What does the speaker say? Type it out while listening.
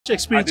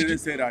Experience. I didn't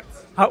say that.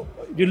 How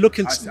you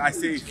looking? I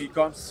say if he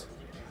comes,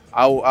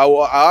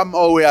 I'm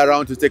always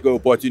around to take an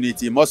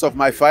opportunity. Most of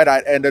my fight, I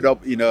ended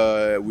up with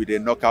a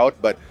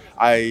knockout, but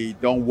I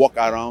don't walk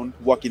around,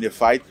 walk in a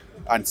fight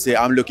and say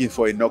I'm looking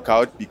for a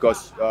knockout,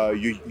 because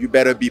you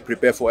better be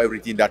prepared for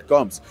everything that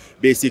comes.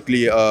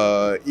 Basically,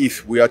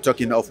 if we are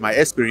talking of my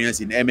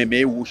experience in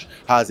MMA, which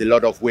has a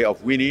lot of way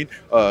of winning,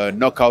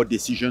 knockout,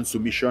 decision,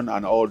 submission,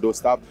 and all those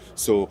stuff.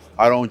 So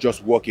I don't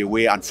just walk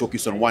away and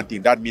focus on one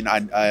thing. That means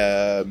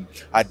I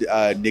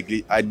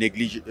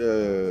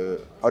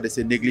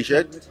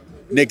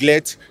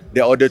neglect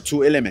the other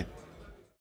two elements.